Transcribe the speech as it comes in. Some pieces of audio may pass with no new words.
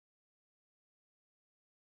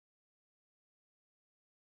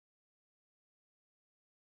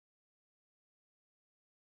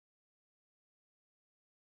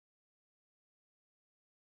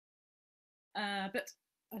But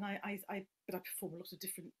I perform a lot of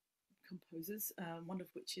different composers, one of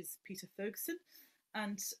which is Peter Ferguson,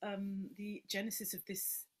 and the genesis of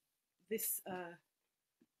this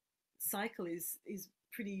cycle is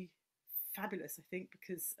pretty fabulous, I think,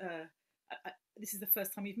 because this is the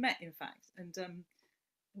first time we've met, in fact, and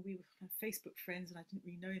we were Facebook friends, and I didn't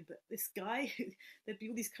really know him, but this guy, there'd be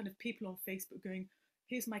all these kind of people on Facebook going,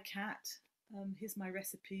 "Here's my cat, here's my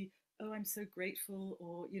recipe. Oh, I'm so grateful,"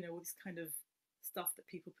 or all this kind of stuff that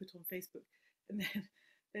people put on Facebook, and then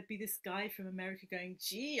there'd be this guy from America going,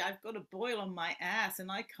 "Gee, I've got a boil on my ass and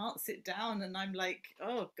I can't sit down," and I'm like,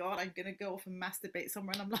 "Oh God, I'm gonna go off and masturbate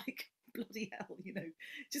somewhere," and I'm like, "Bloody hell," It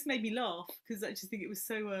just made me laugh because I just think it was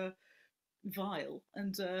so vile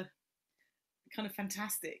and kind of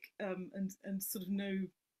fantastic, and sort of no,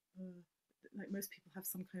 like most people have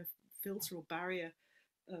some kind of filter or barrier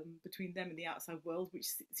between them and the outside world,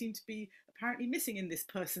 which seemed to be apparently missing in this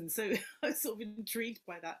person. So I was sort of intrigued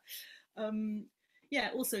by that.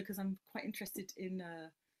 Yeah, also because I'm quite interested in,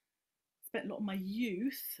 spent a lot of my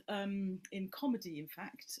youth in comedy, in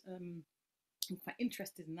fact. I'm quite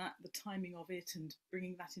interested in that, the timing of it, and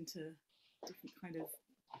bringing that into different kind of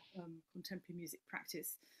contemporary music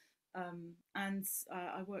practice. And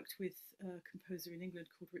I worked with a composer in England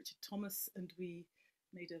called Richard Thomas, and we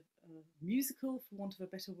made a musical, for want of a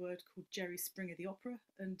better word, called Jerry Springer the Opera.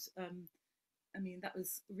 And I mean, that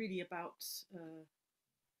was really about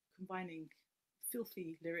combining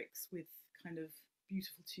filthy lyrics with kind of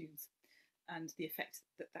beautiful tunes and the effect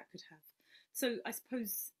that that could have. So I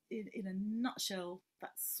suppose in a nutshell,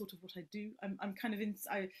 that's sort of what I do. I'm kind of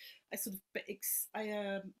I sort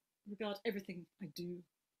of regard everything I do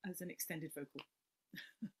as an extended vocal.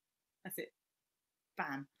 That's it.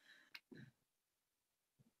 Bam.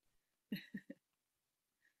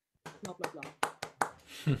 Blah blah blah.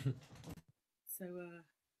 So all right.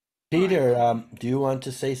 Peter, do you want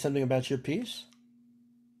to say something about your piece?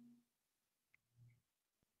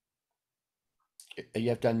 You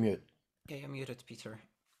have to unmute. Yeah, you're muted, Peter.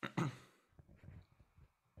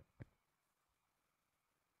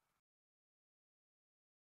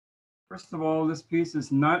 First of all, this piece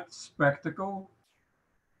is not spectacle.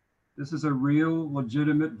 This is a real,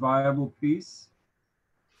 legitimate, viable piece.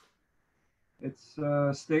 It's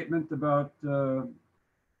a statement about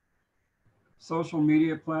social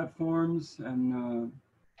media platforms and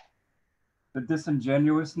the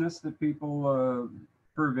disingenuousness that people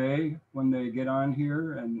purvey when they get on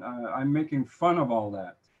here. And I'm making fun of all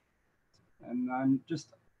that. And I'm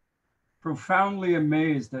just profoundly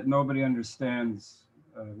amazed that nobody understands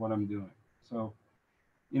what I'm doing. So,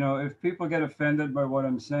 if people get offended by what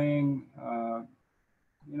I'm saying,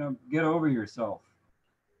 get over yourself.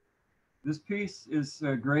 This piece is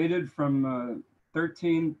graded from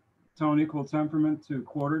 13 tone equal temperament to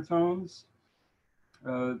quarter tones.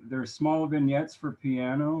 There's small vignettes for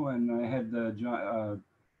piano, and I had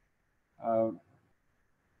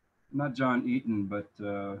not John Eaton, but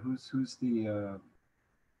who's the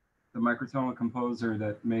microtonal composer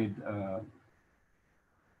that made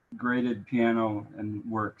graded piano and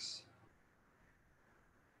works.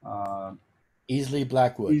 Easily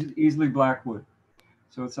Blackwood. Easily Blackwood.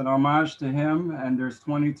 So it's an homage to him, and there's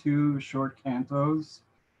 22 short cantos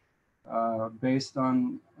based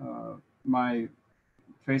on my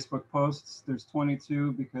Facebook posts. There's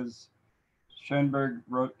 22 because Schoenberg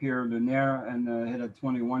wrote Pierre Lunaire, and it had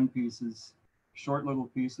 21 pieces, short little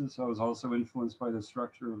pieces. So I was also influenced by the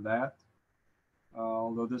structure of that.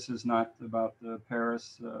 Although this is not about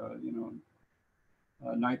Paris,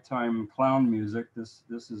 nighttime clown music. This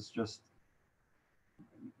is just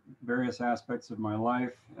various aspects of my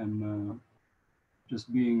life and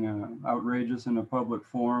just being outrageous in a public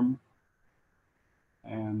forum.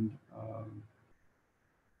 And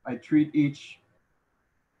I treat each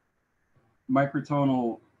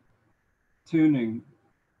microtonal tuning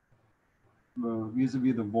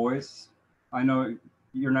vis-a-vis the voice. I know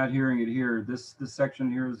you're not hearing it here. This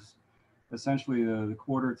section here is essentially the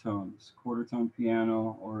quarter tones, quarter tone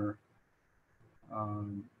piano, or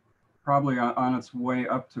probably on its way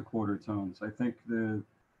up to quarter tones. I think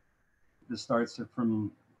this starts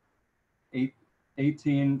from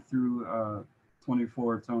 18 through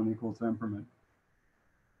 24 tone equal temperament.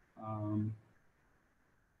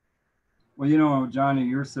 Well, Johnny,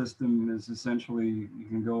 your system is essentially, you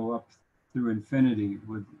can go up through infinity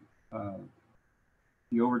with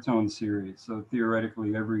the overtone series. So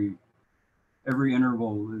theoretically, every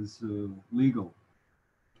interval is legal.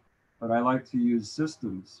 But I like to use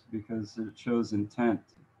systems because it shows intent.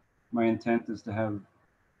 My intent is to have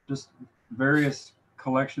just various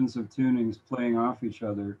collections of tunings playing off each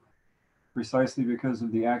other, precisely because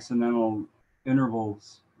of the accidental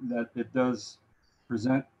intervals that it does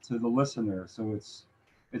present to the listener. So it's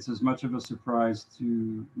as much of a surprise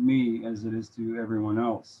to me as it is to everyone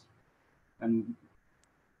else. And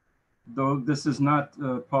though this is not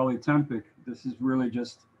polytempic, this is really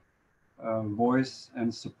just voice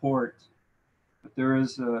and support. But there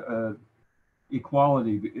is a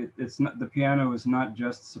equality. It's not, the piano is not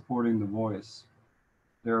just supporting the voice.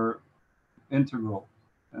 They're integral,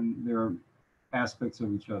 and they're aspects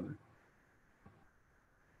of each other.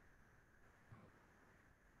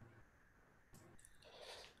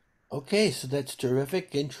 Okay, so that's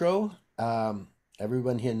terrific intro.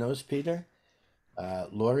 Everyone here knows Peter.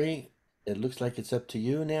 Lori, it looks like it's up to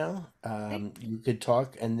you now. You could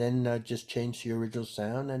talk and then just change the original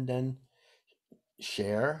sound and then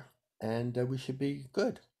share, and we should be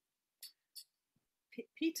good.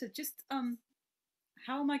 Peter, just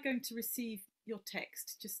how am I going to receive your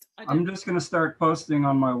text? I'm just going to start posting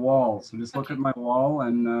on my wall. So just look Okay. at my wall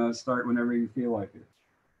and start whenever you feel like it.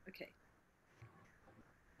 Okay.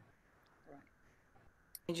 All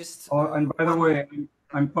right. Just. Oh, and by the way,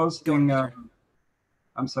 I'm posting.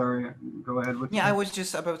 I'm sorry. Go ahead with. Yeah, I was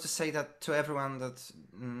just about to say that to everyone that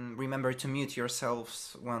remember to mute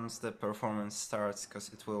yourselves once the performance starts, because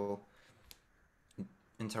it will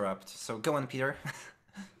interrupt. So go on, Peter.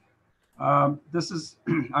 This is.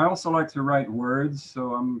 I also like to write words,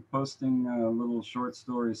 so I'm posting little short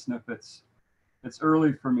story snippets. It's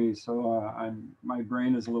early for me, so my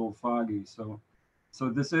brain is a little foggy. So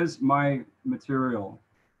this is my material,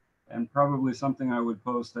 and probably something I would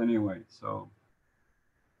post anyway. So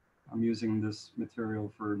I'm using this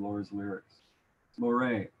material for Laura's lyrics.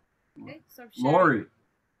 Lori. Okay, so Lori.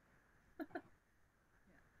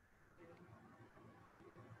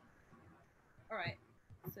 All right.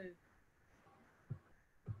 So.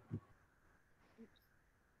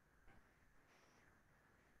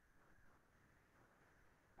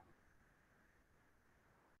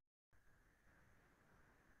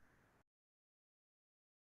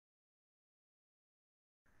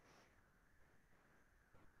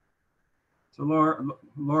 So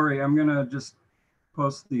Lori, I'm gonna just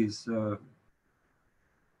post these. Can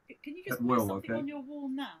you just put something on your wall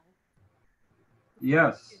now?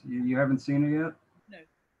 Yes. You haven't seen it yet? No.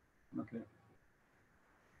 Okay.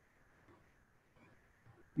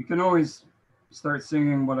 You can always start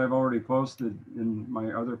singing what I've already posted in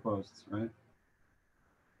my other posts, right?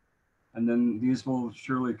 And then these will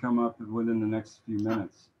surely come up within the next few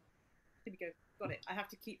minutes. Here we go. Got it. I have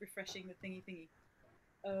to keep refreshing the thingy.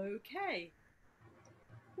 Okay.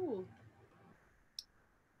 Cool.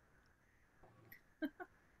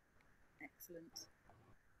 Excellent.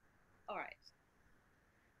 All right.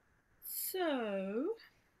 So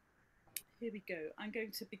here we go. I'm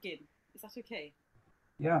going to begin. Is that okay?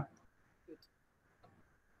 Yeah. Good.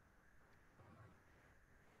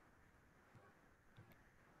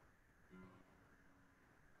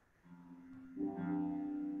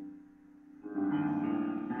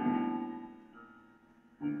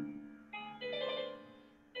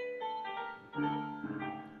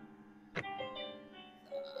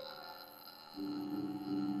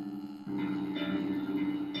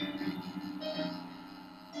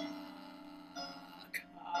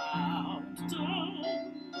 Countdown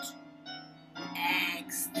to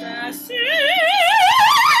ecstasy.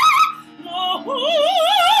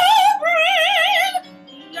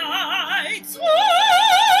 Lights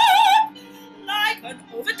up like an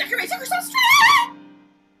over-decorated Christmas tree.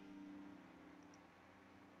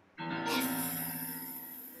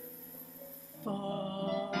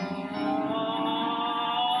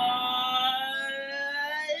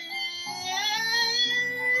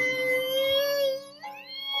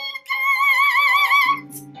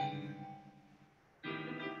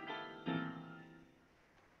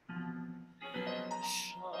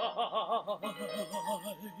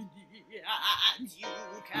 And you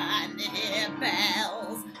can hear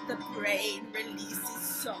bells. The brain releases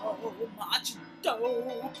so much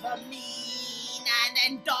dopamine and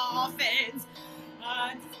endorphins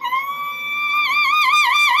and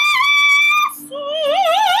so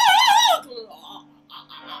glorious.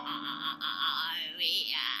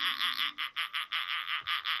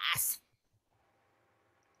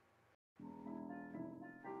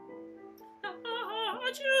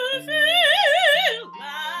 You feel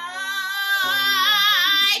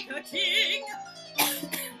like a king.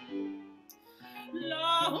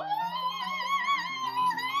 Love.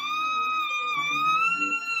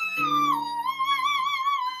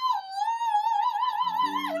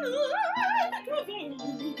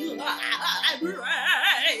 I'm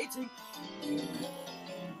writing.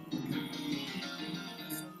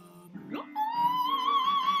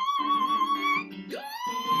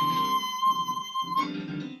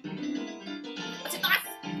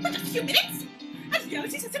 for just a few minutes. And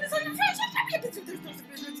reality sets in its own inflation. There's no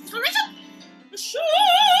acceleration. A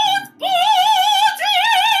short body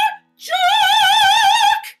jerk.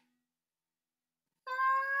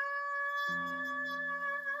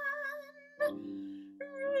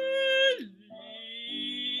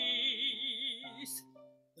 Release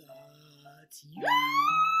that you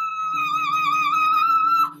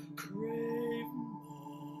crave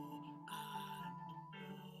more and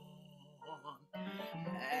more.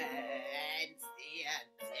 Hence the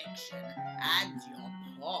addiction and your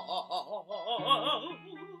paw.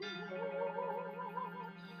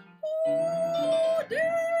 Oh,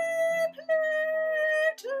 depleted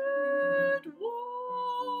wallet.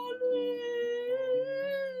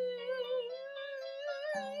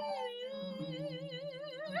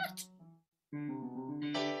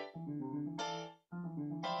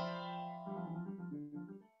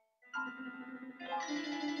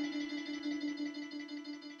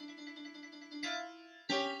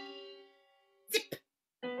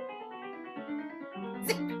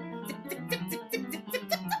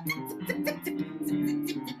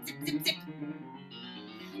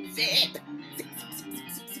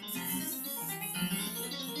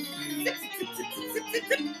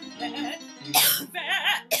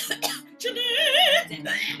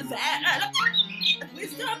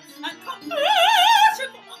 Wisdom and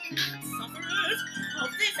compassion for sufferers of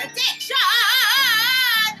this addiction,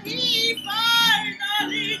 he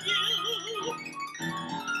finally knew.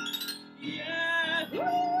 Yes,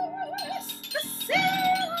 the CIA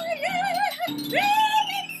had been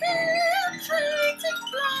infiltrating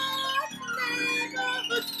black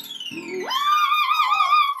neighborhoods.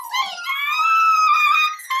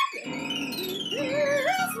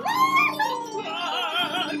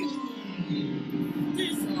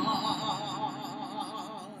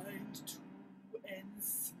 Designed to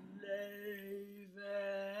enslave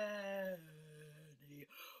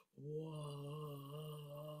anyone who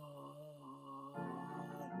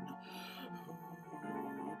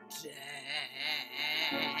dared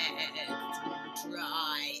to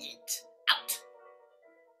try it out.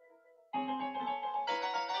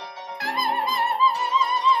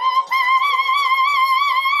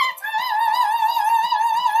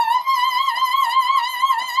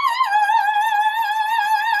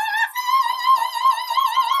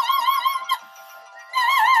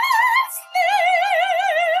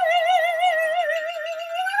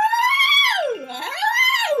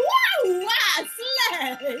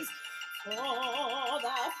 Slaves for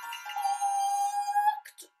the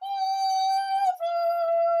fucked over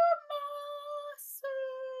masses.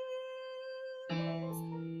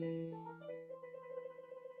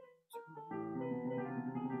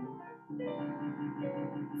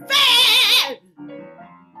 Fair!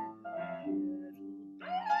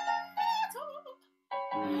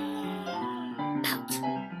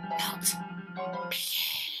 Pout.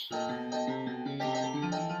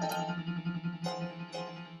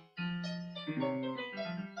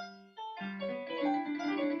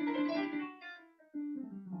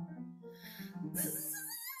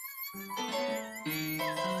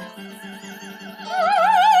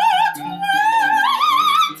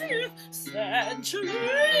 Century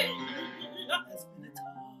has been a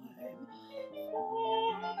time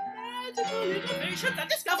for medical innovations and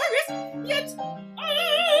discoveries, yet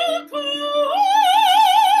alcoholism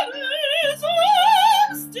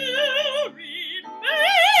still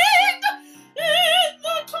remained in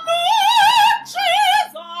the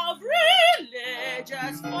clutches of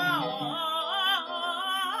religious fundamentalism.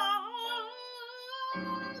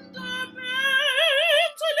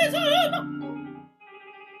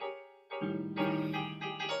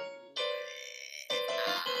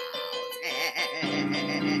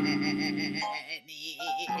 Any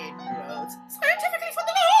inroads scientifically for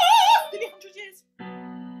the last 300 years.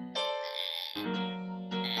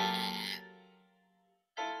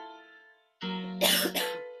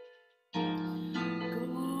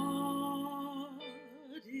 God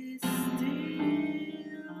is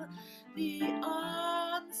still the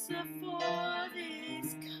answer for this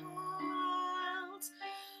cult.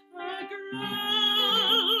 A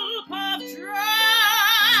group of drowned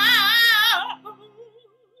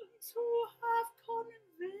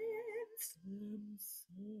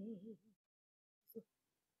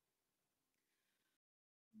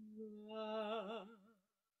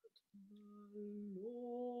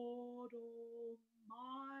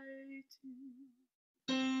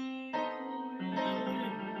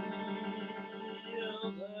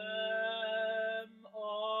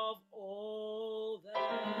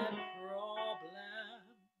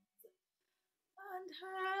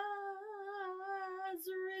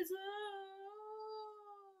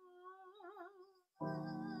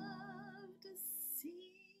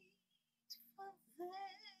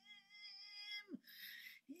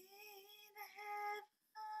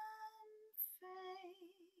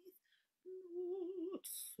But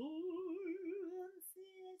silence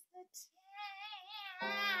is the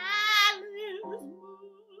talisman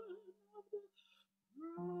of the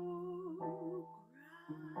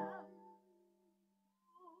program.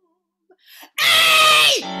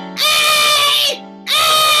 Hey! Hey!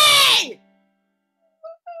 Hey!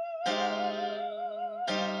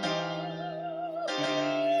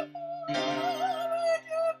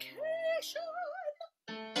 Education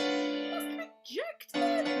must reject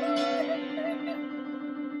that and get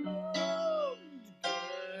real dumb.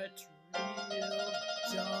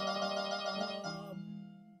 So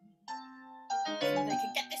they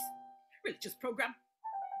can get this religious program.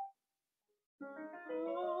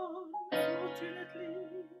 Unfortunately,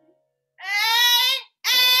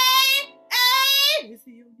 A is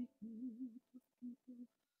the only group of people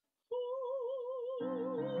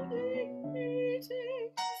holding meetings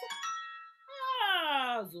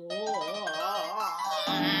as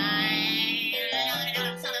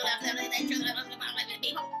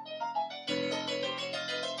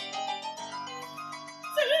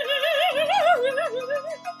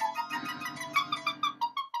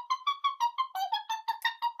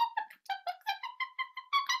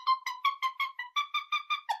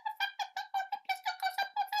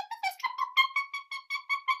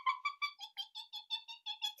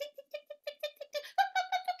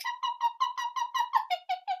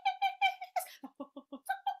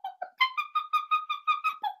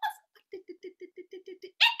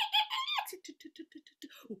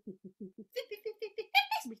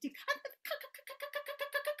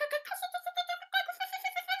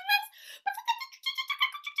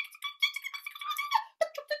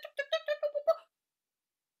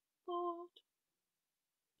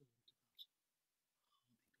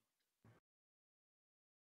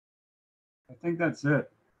I think that's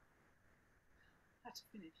it. That's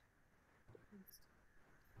finished.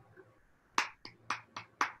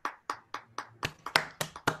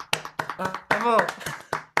 Bravo!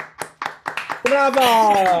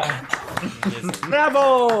 Bravo!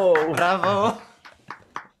 Bravo! Bravo!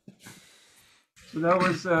 So that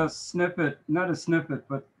was a snippet, not a snippet,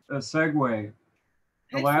 but a segue.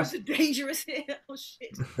 The Headphones are dangerous here. Oh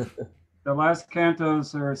shit. The last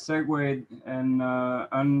cantos are segued and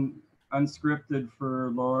unscripted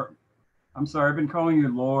for lore. I'm sorry, I've been calling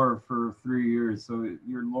you Lore for 3 years, so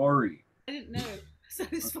you're Lori. I didn't know, so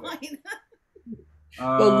it's fine.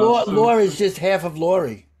 Well, Lore is just half of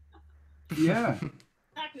Lori. Yeah.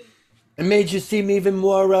 Exactly. It made you seem even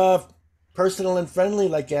more personal and friendly,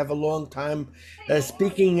 like you have a long time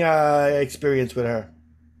speaking experience with her.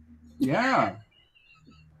 Yeah.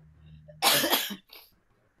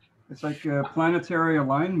 It's like a planetary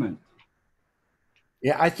alignment.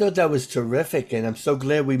 Yeah, I thought that was terrific, and I'm so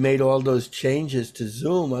glad we made all those changes to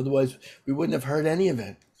Zoom. Otherwise, we wouldn't have heard any of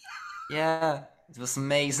it. Yeah, it was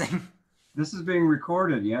amazing. This is being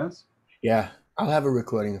recorded, yes? Yeah, I'll have a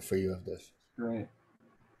recording for you of this. Great.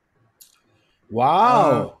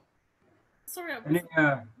 Wow. Sorry, I was Any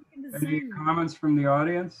in the any Zoom. comments from the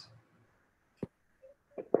audience?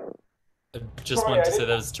 I just wanted to say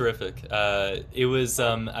that was terrific. It was,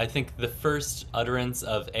 I think, the first utterance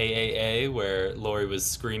of AAA where Lori was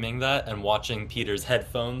screaming that and watching Peter's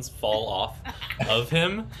headphones fall off of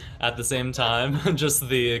him at the same time. Just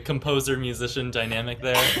the composer-musician dynamic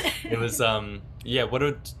there. It was, yeah, what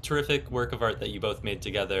a terrific work of art that you both made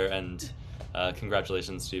together, and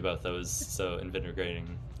congratulations to you both. That was so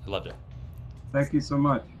invigorating. I loved it. Thank you so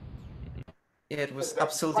much. Yeah, it was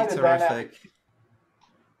absolutely Quite a terrific.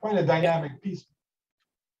 Quite a dynamic piece.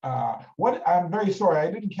 What I'm very sorry, I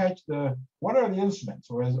didn't catch what are the instruments,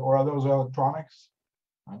 or are those electronics?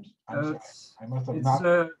 I'm sorry. I must have It's not.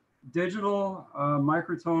 a digital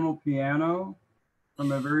microtonal piano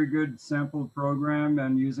from a very good sampled program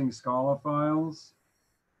and using Scala files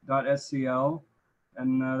 .scl,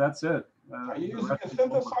 and that's it. Are you the using rest a is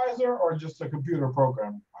synthesizer or just a computer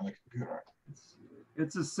program on the computer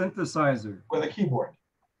It's a synthesizer. with a keyboard?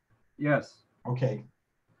 Yes. Okay,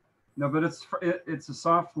 No, but it's a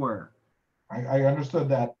software. I understood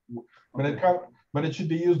that, but it should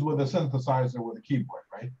be used with a synthesizer with a keyboard,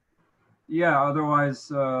 right? Yeah.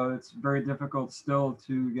 Otherwise, it's very difficult still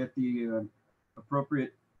to get the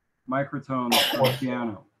appropriate microtones for the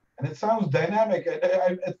piano. And it sounds dynamic.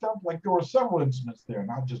 It felt like there were several instruments there,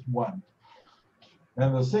 not just one.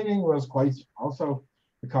 And the singing was quite also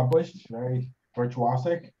accomplished, very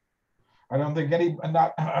virtuosic. I don't think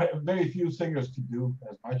very few singers could do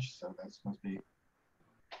as much, so that must be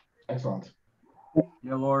excellent.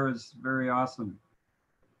 Yeah, Laura is very awesome.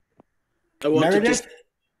 Meredith,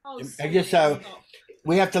 Oh, I guess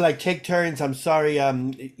we have to like take turns. I'm sorry.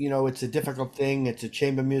 You know, it's a difficult thing. It's a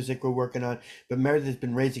chamber music we're working on. But Meredith has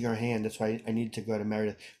been raising her hand. That's why I need to go to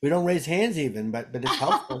Meredith. We don't raise hands even, but it's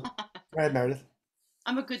helpful. Go ahead, Meredith.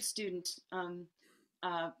 I'm a good student.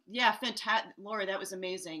 Yeah, fantastic, Laura. That was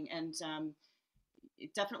amazing, and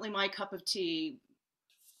definitely my cup of tea.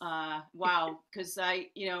 Wow, because I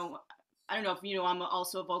don't know if you know, I'm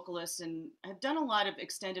also a vocalist and I've done a lot of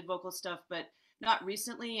extended vocal stuff, but not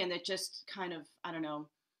recently. And it just kind of, I don't know,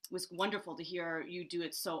 was wonderful to hear you do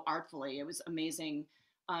it so artfully. It was amazing.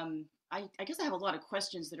 I guess I have a lot of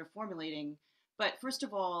questions that are formulating, but first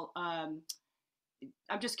of all, I'm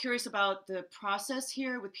just curious about the process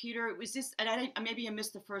here with Peter. Was this, and maybe I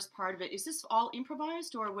missed the first part of it. Is this all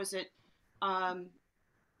improvised or was it, um,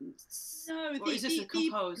 No, or is this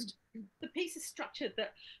composed? The piece is structured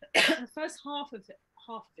that the first half of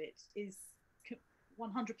it is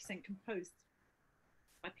 100% composed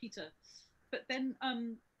by Peter, but then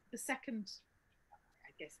the second,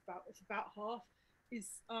 I guess it's about half,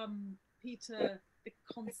 is Peter. The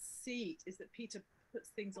conceit is that Peter puts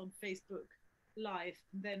things on Facebook Live,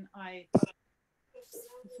 and then I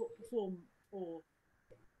perform or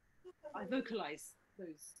I vocalize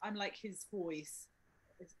those. I'm like his voice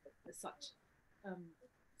as such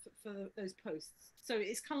for those posts. So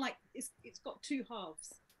it's kind of like it's got two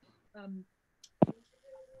halves.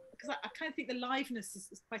 Because I kind of think the liveness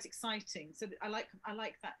is quite exciting. So I like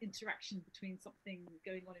that interaction between something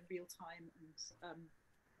going on in real time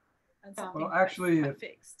and something well, actually, quite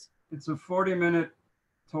fixed. It's a 40-minute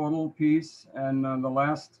total piece, and the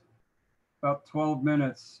last about 12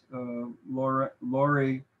 minutes,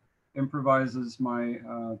 Laurie improvises my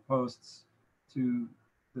posts to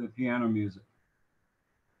the piano music.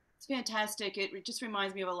 It's fantastic. It just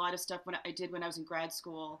reminds me of a lot of stuff when I was in grad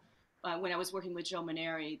school. When I was working with Joe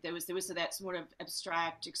Maneri, there was that sort of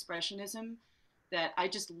abstract expressionism that I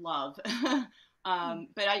just love. But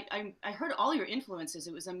I heard all your influences.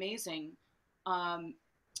 It was amazing.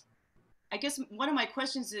 I guess one of my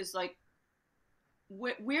questions is like,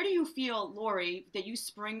 where do you feel, Laurie, that you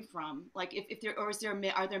spring from? Like, if there, or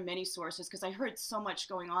are there many sources? Because I heard so much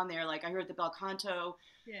going on there. Like, I heard the bel canto.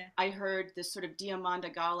 Yeah. I heard this sort of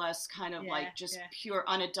Diamanda Galas kind of like just pure,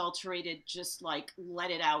 unadulterated, just like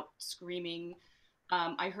let it out, screaming.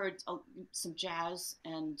 I heard some jazz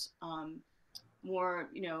and more,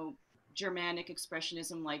 Germanic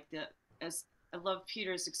expressionism, like as I love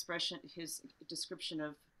Peter's expression, his description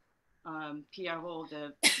of Pierrot,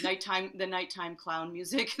 the nighttime clown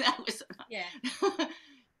music. That was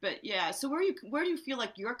But yeah, so where do you feel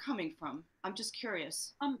like you're coming from? I'm just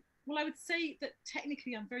curious. Well, I would say that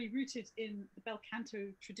technically I'm very rooted in the bel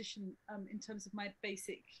canto tradition in terms of my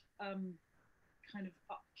basic kind of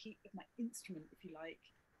upkeep of my instrument, if you like.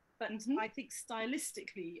 But I think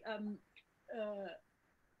stylistically,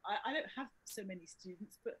 I don't have so many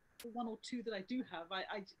students, but the one or two that I do have,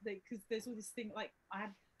 because there's all this thing, like I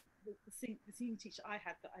had the singing teacher I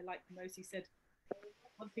had that I liked the most. He said,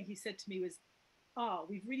 one thing he said to me was,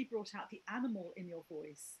 we've really brought out the animal in your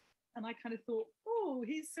voice. And I kind of thought, oh,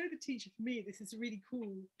 he's so the teacher for me. This is a really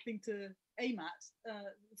cool thing to aim at.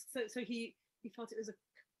 So he felt it was a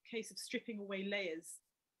case of stripping away layers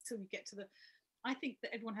till we get to I think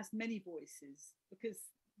that everyone has many voices, because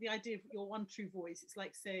the idea of your one true voice, it's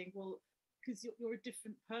like saying, well, because you're a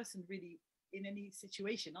different person really in any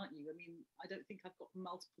situation, aren't you? I mean, I don't think I've got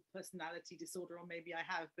multiple personality disorder, or maybe I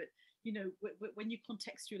have, but when you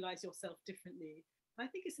contextualize yourself differently, I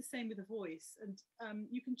think it's the same with a voice, and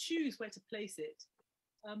you can choose where to place it.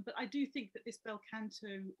 But I do think that this bel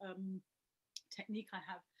canto technique I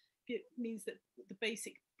have, it means that the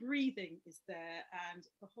basic breathing is there and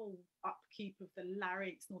the whole upkeep of the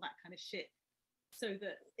larynx and all that kind of shit, so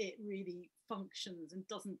that it really functions and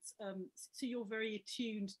doesn't. So you're very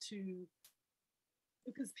attuned to.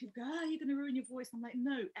 Because people go, you're going to ruin your voice. I'm like,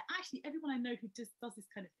 no. Actually, everyone I know who does this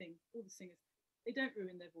kind of thing, all the singers, they don't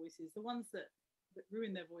ruin their voices. The ones that ruin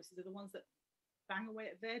their voices are the ones that bang away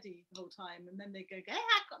at Verdi the whole time, and then they go,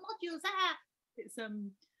 I've got nodules. It's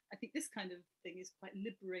I think this kind of thing is quite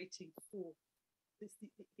liberating for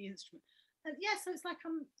the instrument. And so it's like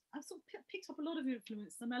I've sort of picked up a lot of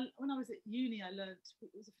influence. And when I was at uni, I learned, it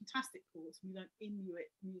was a fantastic course. We learned Inuit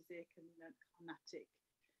music and we learned Carnatic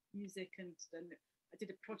music, and then I did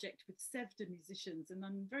a project with Sevda musicians, and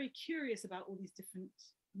I'm very curious about all these different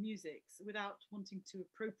musics without wanting to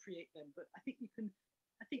appropriate them. But I think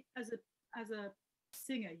as a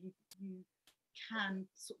singer, you can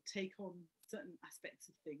sort of take on certain aspects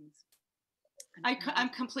of things. I'm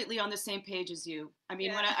completely on the same page as you. I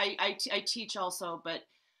mean, when I teach also, but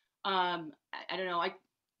I don't know.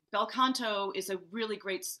 bel canto is a really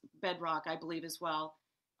great bedrock, I believe, as well.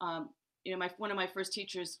 You know, one of my first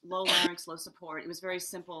teachers, low larynx, low support. It was very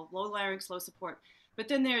simple, low larynx, low support. But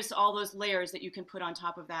then there's all those layers that you can put on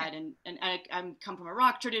top of that. And I come from a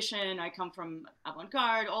rock tradition. I come from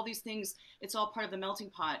avant-garde, all these things. It's all part of the melting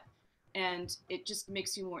pot. And it just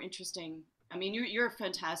makes you more interesting. I mean, you're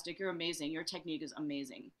fantastic. You're amazing. Your technique is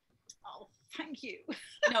amazing. Oh, thank you.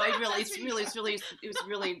 No, it was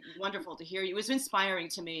really wonderful to hear you. It was inspiring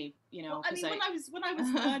to me, you know. Well, I mean, when I was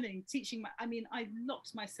learning, teaching, I mean, I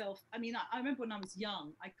locked myself. I mean, I remember when I was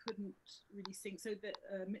young, I couldn't really sing. So the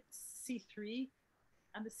C3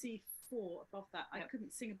 and the C4 above that, I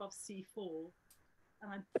couldn't sing above C4,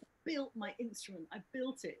 and I built my instrument. I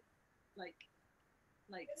built it like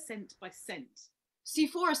cent by cent.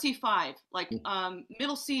 C4 or C5? Like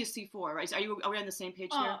middle C is C4, right? Are we on the same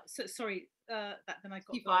page there? So sorry, then I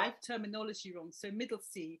got C5? the terminology wrong. So middle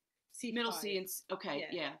C, C5. Middle C, and okay,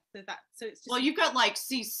 yeah. So it's just, well, you've got like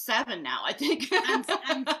C7 now, I think, and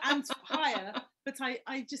higher. But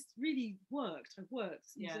I just really worked. And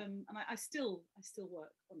I still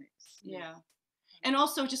work on it. Yeah. And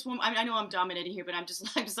also, just one, I know I'm dominating here, but I'm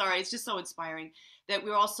sorry. It's just so inspiring that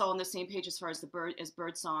we're also on the same page as far as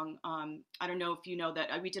bird song. I don't know if you know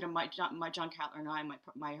that we did John Cattler and I,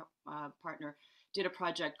 my partner, did a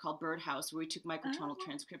project called Birdhouse where we took microtonal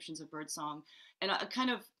transcriptions of bird song, and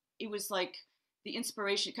it was like the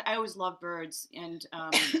inspiration. I always loved birds, and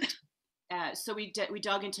so we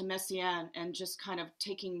dug into Messiaen and just kind of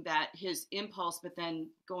taking his impulse, but then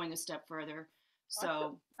going a step further.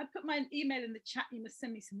 So I put my email in the chat. You must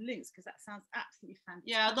send me some links because that sounds absolutely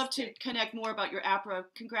fantastic. Yeah, I'd love to connect more about your opera.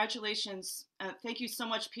 Congratulations. Thank you so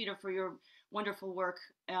much, Peter, for your wonderful work.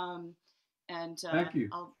 Thank you.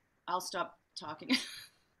 I'll stop talking.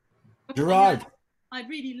 Gerard. I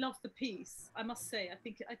really love the piece. I must say, I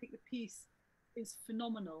think the piece is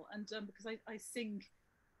phenomenal, and because I sing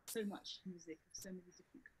so much music of so many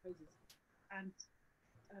different composers, and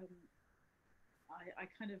I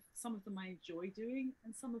kind of, some of them I enjoy doing,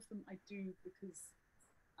 and some of them I do because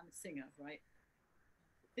I'm a singer, right?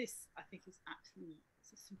 This, I think, is absolutely,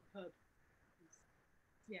 it's a superb piece.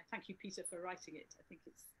 Yeah, thank you, Peter, for writing it. I think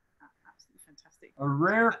it's absolutely fantastic. A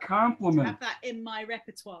rare compliment. To have that in my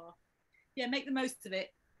repertoire. Yeah, make the most of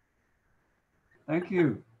it. Thank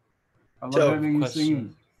you. I love having you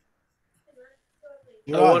singing.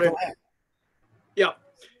 Yeah,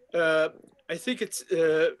 I think it's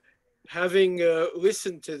having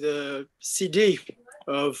listened to the CD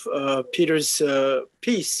of Peter's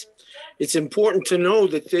piece, it's important to know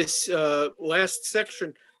that this last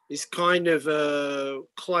section is kind of a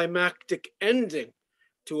climactic ending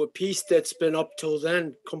to a piece that's been up till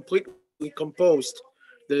then completely composed.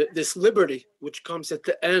 This liberty, which comes at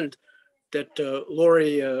the end, that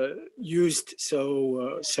Laurie used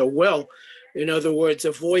so well. In other words,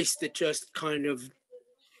 a voice that just kind of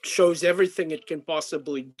shows everything it can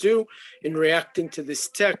possibly do in reacting to this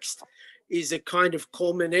text, is a kind of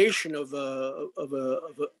culmination of a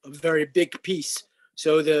very big piece.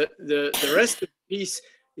 So the rest of the piece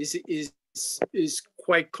is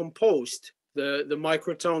quite composed. The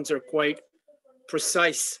microtones are quite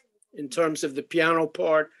precise in terms of the piano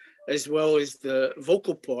part as well as the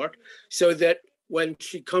vocal part, so that when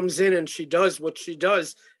she comes in and she does what she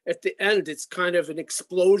does, at the end, it's kind of an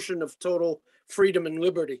explosion of total freedom and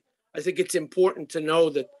liberty. I think it's important to know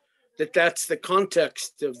that that's the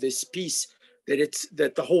context of this piece,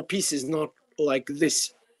 that the whole piece is not like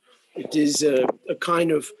this. It is a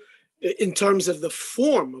kind of, in terms of the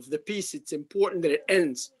form of the piece, it's important that it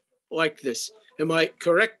ends like this. Am I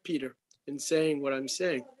correct, Peter, in saying what I'm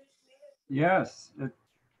saying? Yes,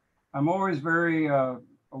 I'm always very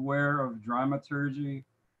aware of dramaturgy.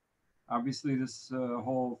 Obviously, this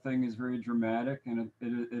whole thing is very dramatic, and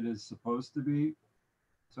it is supposed to be.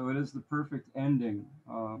 So it is the perfect ending.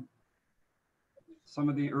 Some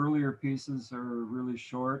of the earlier pieces are really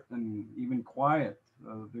short and even quiet.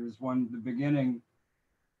 There's one, the beginning,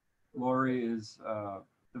 Laurie is,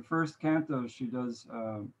 the first canto, she does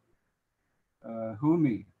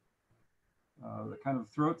humi, the kind of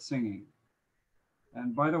throat singing.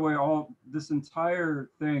 And by the way, this entire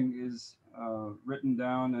thing is written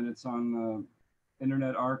down, and it's on the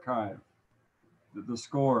Internet Archive. The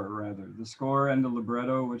score, rather. The score and the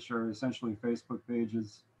libretto, which are essentially Facebook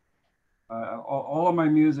pages. All of my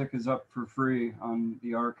music is up for free on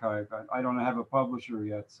the archive. I don't have a publisher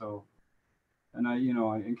yet, so. And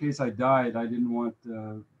in case I died, I didn't want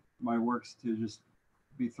my works to just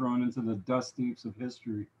be thrown into the dust heaps of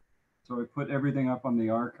history. So I put everything up on the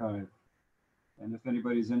archive. And if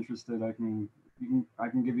anybody's interested, I can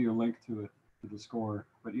give you a link to it, to the score.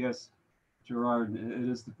 But yes, Gerard, it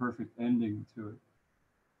is the perfect ending to it.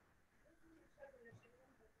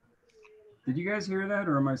 Did you guys hear that,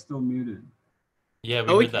 or am I still muted? Yeah, we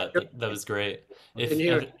Oh, we heard that. That was great. can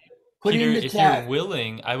hear If it. Put it in Peter, the if you're chat.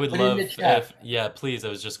 willing, I would Put it in the love chat. if, yeah, please. I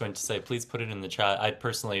was just going to say, please put it in the chat. I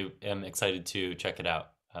personally am excited to check it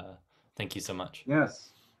out. Thank you so much. Yes,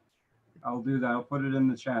 I'll do that. I'll put it in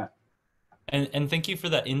the chat. And thank you for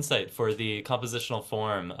that insight for the compositional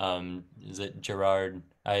form. Is it Gerard?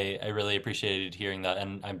 I really appreciated hearing that,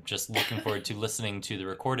 and I'm just looking forward to listening to the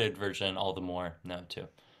recorded version all the more now too.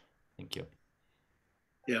 Thank you.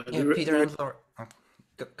 Yeah, Yeah, Peter and Laura. Oh,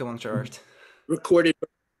 go on, Gerard. recorded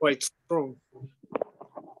quite strong.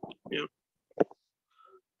 Yeah.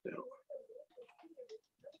 Yeah.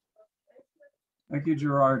 Thank you,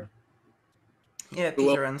 Gerard. Yeah,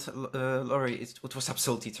 Peter and Laurie, it was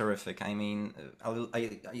absolutely terrific. I mean,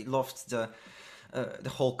 I loved the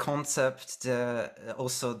whole concept.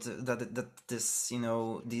 Also that this, you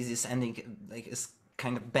know, this ending like is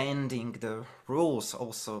kind of bending the rules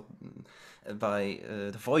also by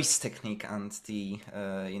the voice technique and the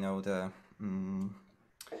you know, the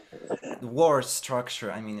word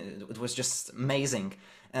structure. I mean, it was just amazing,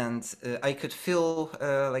 and I could feel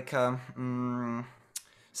like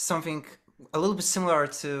something a little bit similar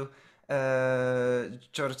to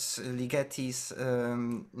George Ligeti's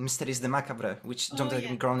Mysteries de Macabre, which, don't get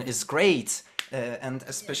me wrong, is great, and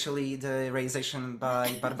especially the realization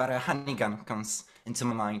by Barbara Hannigan comes into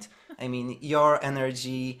my mind. I mean, your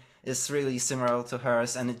energy is really similar to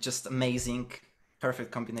hers, and it's just amazing, perfect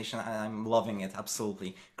combination. I'm loving it,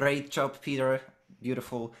 absolutely. Great job, Peter.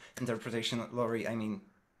 Beautiful interpretation, Laurie. I mean,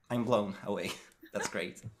 I'm blown away. That's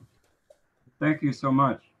great. Thank you so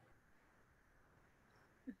much.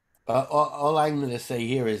 All I'm going to say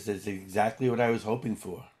here is this is exactly what I was hoping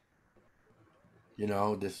for. You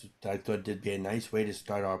know, I thought it'd be a nice way to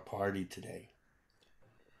start our party today.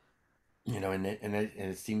 You know, and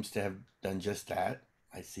it seems to have done just that.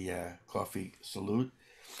 I see a coffee salute.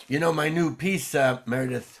 You know, my new piece,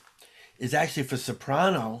 Meredith, is actually for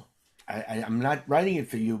soprano. I'm not writing it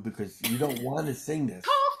for you because you don't want to sing this.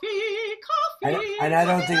 Coffee. And I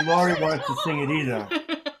don't think Laurie wants to sing it either.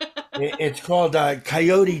 It's called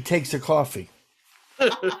Coyote Takes a Coffee.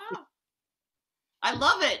 I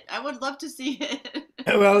love it. I would love to see it.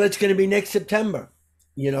 Well, it's going to be next September.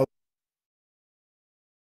 You know.